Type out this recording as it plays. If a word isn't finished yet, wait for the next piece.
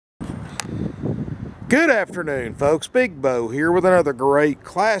Good afternoon, folks. Big Bo here with another great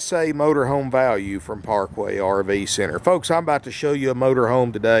Class A motorhome value from Parkway RV Center. Folks, I'm about to show you a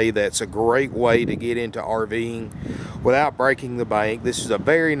motorhome today that's a great way to get into RVing without breaking the bank. This is a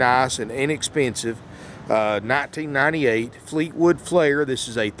very nice and inexpensive 1998 Fleetwood Flair. This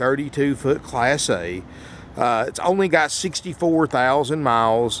is a 32-foot Class A. It's only got 64,000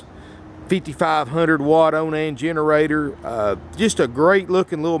 miles. 5,500 watt Onan generator. Just a great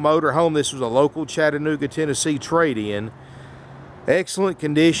looking little motorhome. This was a local Chattanooga, Tennessee trade-in. Excellent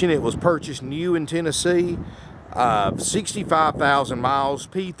condition. It was purchased new in Tennessee. 65,000 miles.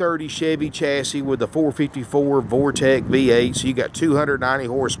 P30 Chevy chassis with the 454 Vortec V8. So you got 290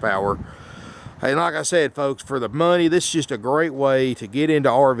 horsepower. And like I said, folks, for the money, this is just a great way to get into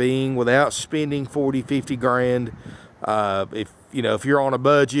RVing without spending 40, 50 grand. If you're on a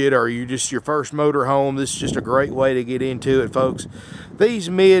budget or you're just your first motorhome, this is just a great way to get into it, folks. These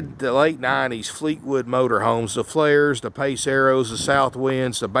mid to late 90s Fleetwood motorhomes, the Flairs, the Pace Arrows, the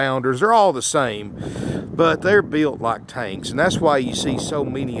Southwinds, the Bounders, they're all the same, but they're built like tanks, and that's why you see so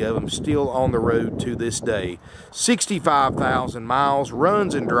many of them still on the road to this day. 65,000 miles,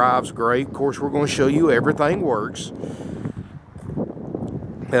 runs and drives great. Of course, we're going to show you everything works.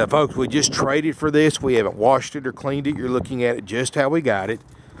 Folks, we just traded for this. We haven't washed it or cleaned it. You're looking at it just how we got it.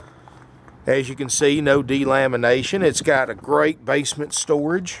 As you can see, no delamination. It's got a great basement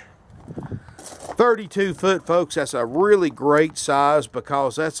storage. 32 foot, folks. That's a really great size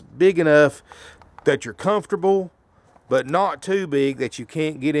because that's big enough that you're comfortable, but not too big that you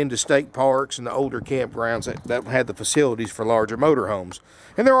can't get into state parks and the older campgrounds that have the facilities for larger motorhomes.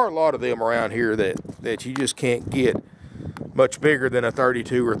 And there are a lot of them around here that you just can't get much bigger than a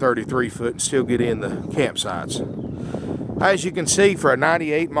 32 or 33 foot and still get in the campsites. As you can see, for a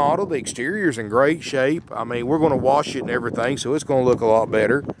 98 model, the exterior's in great shape. I mean, we're going to wash it and everything, so it's going to look a lot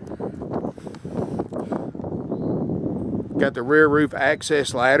better. Got the rear roof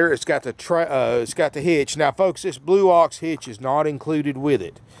access ladder. It's got the hitch. Now, folks, this Blue Ox hitch is not included with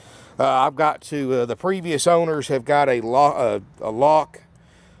it. I've got to the previous owners have got a lock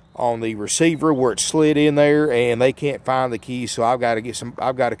on the receiver where it's slid in there, and they can't find the key, so I've got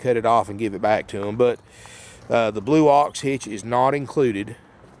to cut it off and give it back to them. But the Blue Ox hitch is not included.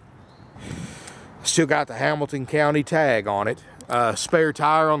 Still got the Hamilton County tag on it. Spare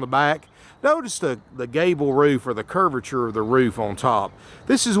tire on the back. Notice the gable roof, or the curvature of the roof on top.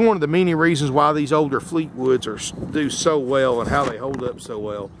 This is one of the many reasons why these older Fleetwoods do so well and how they hold up so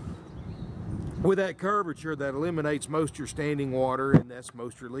well. With that curvature, that eliminates most of your standing water, and that's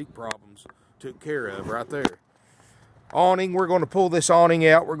most of your leak problems took care of right there. Awning, we're going to pull this awning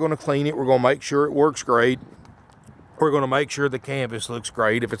out. We're going to clean it. We're going to make sure it works great. We're going to make sure the canvas looks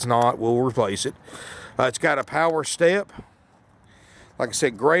great. If it's not, we'll replace it. It's got a power step. Like I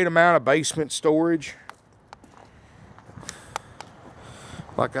said, great amount of basement storage.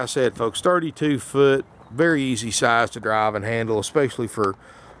 Like I said, folks, 32 foot, very easy size to drive and handle, especially for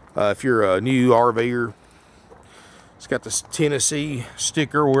if you're a new RVer. It's got this Tennessee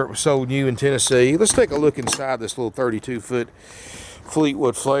sticker where it was sold new in Tennessee. Let's take a look inside this little 32-foot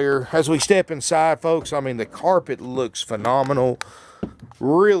Fleetwood Flair. As we step inside, folks, I mean, the carpet looks phenomenal.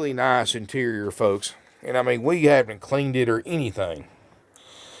 Really nice interior, folks. And I mean, we haven't cleaned it or anything.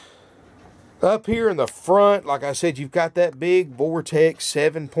 Up here in the front, like I said, you've got that big Vortec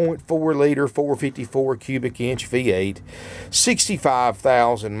 7.4 liter 454 cubic inch V8,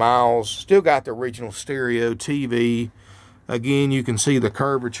 65,000 miles. Still got the original stereo TV. Again, you can see the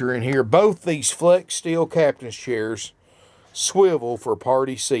curvature in here. Both these flex steel captain's chairs swivel for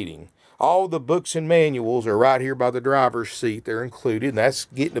party seating. All the books and manuals are right here by the driver's seat. They're included, and that's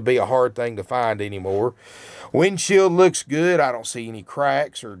getting to be a hard thing to find anymore. Windshield looks good. I don't see any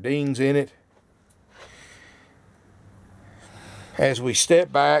cracks or dings in it. As we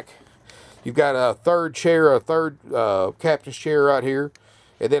step back, you've got a third captain's chair right here.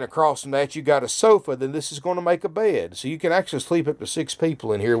 And then across from that, you've got a sofa. Then this is going to make a bed. So you can actually sleep up to 6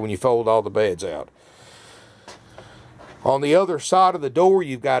 people in here when you fold all the beds out. On the other side of the door,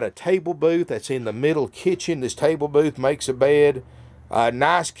 you've got a table booth that's in the middle kitchen. This table booth makes a bed.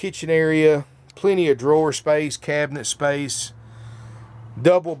 Nice kitchen area. Plenty of drawer space, cabinet space.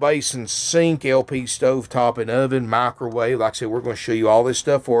 Double basin sink, LP stove top and oven, microwave. Like I said, we're going to show you all this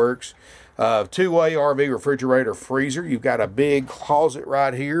stuff works. Two-way RV refrigerator freezer. You've got a big closet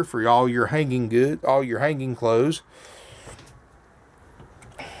right here for all your hanging goods, all your hanging clothes.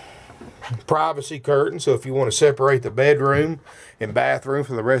 Privacy curtain, so if you want to separate the bedroom and bathroom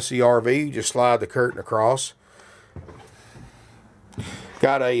from the rest of the RV, you just slide the curtain across.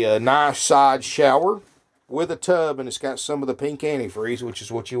 Got a nice side shower. with a tub, and it's got some of the pink antifreeze, which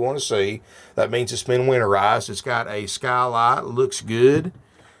is what you want to see. That means it's been winterized. It's got a skylight, looks good.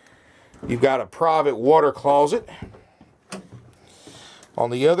 You've got a private water closet. On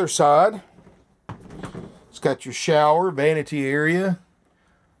the other side, it's got your shower, vanity area.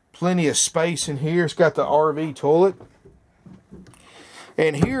 Plenty of space in here. It's got the RV toilet.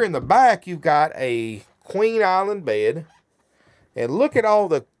 And here in the back, you've got a queen island bed. And look at all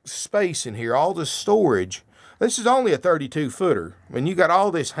the space in here, all the storage. This is only a 32-footer. I mean, you got all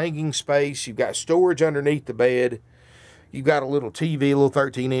this hanging space. You've got storage underneath the bed. You've got a little TV, a little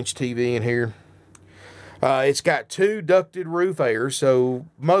 13-inch TV in here. It's got 2 ducted roof airs, so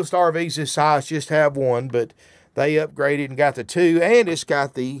most RVs this size just have one, but they upgraded and got the 2, and it's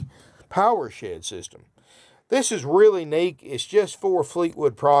got the power shed system. This is really neat. It's just for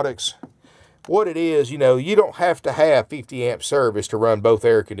Fleetwood products. What it is, you know, you don't have to have 50 amp service to run both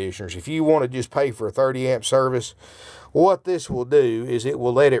air conditioners. If you want to just pay for a 30 amp service, what this will do is it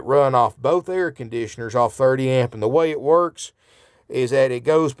will let it run off both air conditioners off 30 amp. And the way it works is that it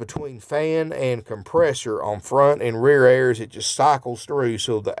goes between fan and compressor on front and rear airs. It just cycles through.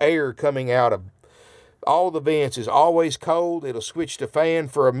 So the air coming out of all the vents is always cold. It'll switch to fan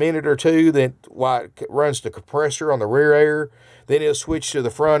for a minute or two, then while it runs the compressor on the rear air. Then it'll switch to the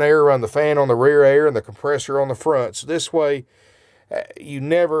front air, run the fan on the rear air and the compressor on the front. So this way, you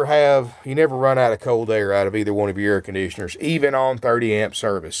never run out of cold air out of either one of your air conditioners, even on 30 amp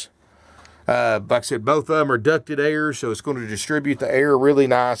service. Like I said, both of them are ducted air, so it's going to distribute the air really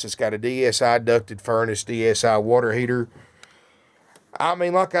nice. It's got a DSI ducted furnace, DSI water heater. I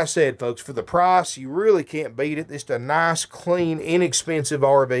mean, like I said, folks, for the price, you really can't beat it. It's a nice, clean, inexpensive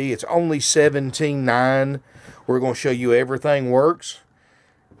RV. It's only $17,900. We're going to show you everything works.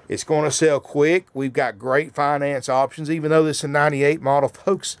 It's going to sell quick. We've got great finance options. Even though this is a 98 model,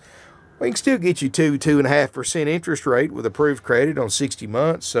 folks, we can still get you 2.5% interest rate with approved credit on 60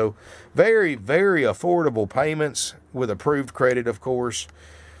 months. So very, very affordable payments with approved credit, of course.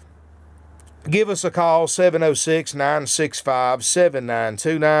 Give us a call,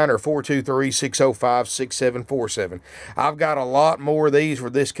 706-965-7929 or 423-605-6747. I've got a lot more of these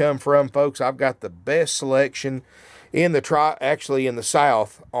where this come from, folks. I've got the best selection in the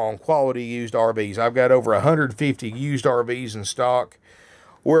South on quality used RVs. I've got over 150 used RVs in stock.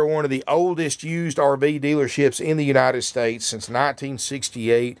 We're one of the oldest used RV dealerships in the United States since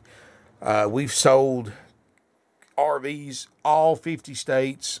 1968. We've sold RVs all 50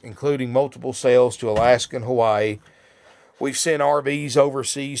 states, including multiple sales to Alaska and Hawaii. We've sent RVs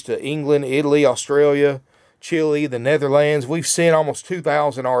overseas to England, Italy, Australia, Chile, the Netherlands. We've sent almost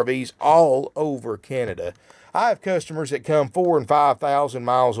 2,000 RVs all over Canada. I have customers that come 4,000 and 5,000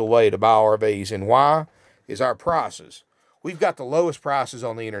 miles away to buy RVs, and why? Is our prices. We've got the lowest prices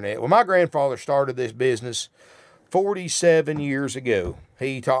on the internet. When my grandfather started this business 47 years ago,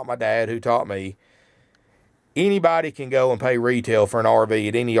 he taught my dad, who taught me. Anybody can go and pay retail for an RV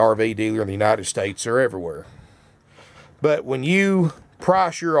at any RV dealer in the United States or everywhere. But when you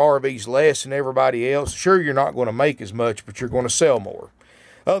price your RVs less than everybody else, sure, you're not going to make as much, but you're going to sell more.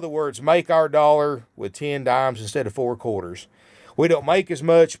 In other words, make our dollar with 10 dimes instead of 4 quarters. We don't make as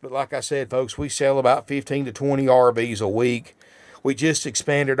much, but like I said, folks, we sell about 15 to 20 RVs a week. We just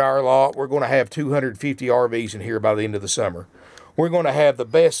expanded our lot. We're going to have 250 RVs in here by the end of the summer. We're going to have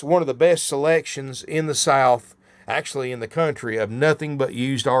one of the best selections in the South, actually in the country, of nothing but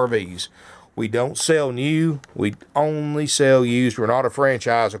used RVs. We don't sell new. We only sell used. We're not a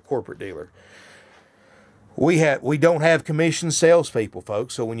franchise or corporate dealer. We don't have commissioned salespeople,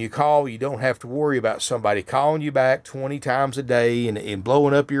 folks. So when you call, you don't have to worry about somebody calling you back 20 times a day and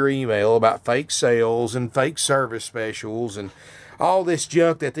blowing up your email about fake sales and fake service specials and all this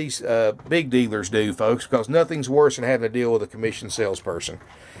junk that these big dealers do, folks, because nothing's worse than having to deal with a commissioned salesperson.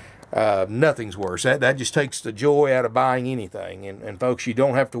 Nothing's worse. That just takes the joy out of buying anything. And folks, you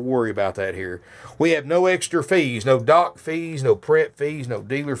don't have to worry about that here. We have no extra fees, no dock fees, no prep fees, no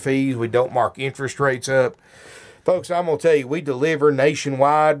dealer fees. We don't mark interest rates up. Folks, I'm going to tell you, we deliver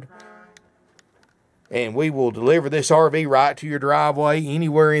nationwide. And we will deliver this RV right to your driveway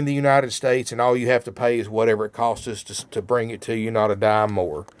anywhere in the United States. And all you have to pay is whatever it costs us to bring it to you, not a dime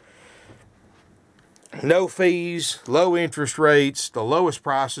more. No fees, low interest rates, the lowest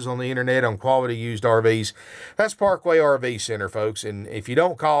prices on the internet on quality used RVs. That's Parkway RV Center, folks. And if you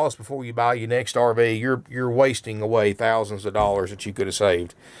don't call us before you buy your next RV, you're wasting away thousands of dollars that you could have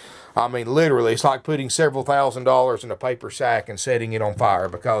saved. I mean, literally, it's like putting several $1,000s in a paper sack and setting it on fire,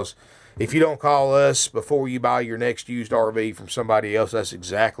 because if you don't call us before you buy your next used RV from somebody else, that's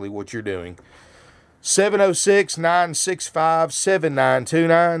exactly what you're doing.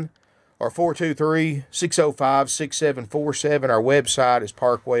 706-965-7929. or 423-605-6747. Our website is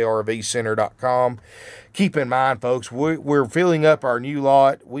parkwayrvcenter.com. Keep in mind, folks, we're filling up our new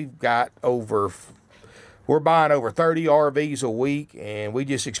lot. We're buying over 30 RVs a week, and we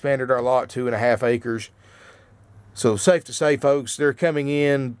just expanded our lot 2.5 acres. So safe to say, folks, they're coming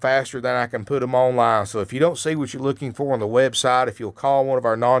in faster than I can put them online. So if you don't see what you're looking for on the website, if you'll call one of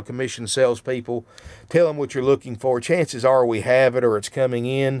our non-commissioned salespeople, tell them what you're looking for, chances are we have it or it's coming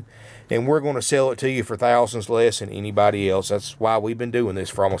in, and we're going to sell it to you for thousands less than anybody else. That's why we've been doing this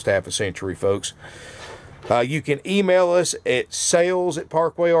for almost half a century, folks. You can email us at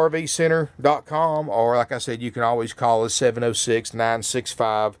sales@parkwayrvcenter.com, or like I said, you can always call us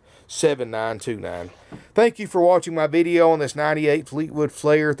 706-965-7929. Thank you for watching my video on this 98 Fleetwood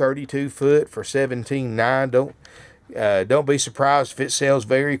Flair 32 foot for $17,900. Don't be surprised if it sells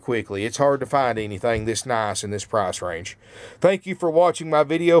very quickly. It's hard to find anything this nice in this price range. Thank you for watching my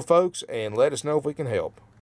video, folks, and let us know if we can help.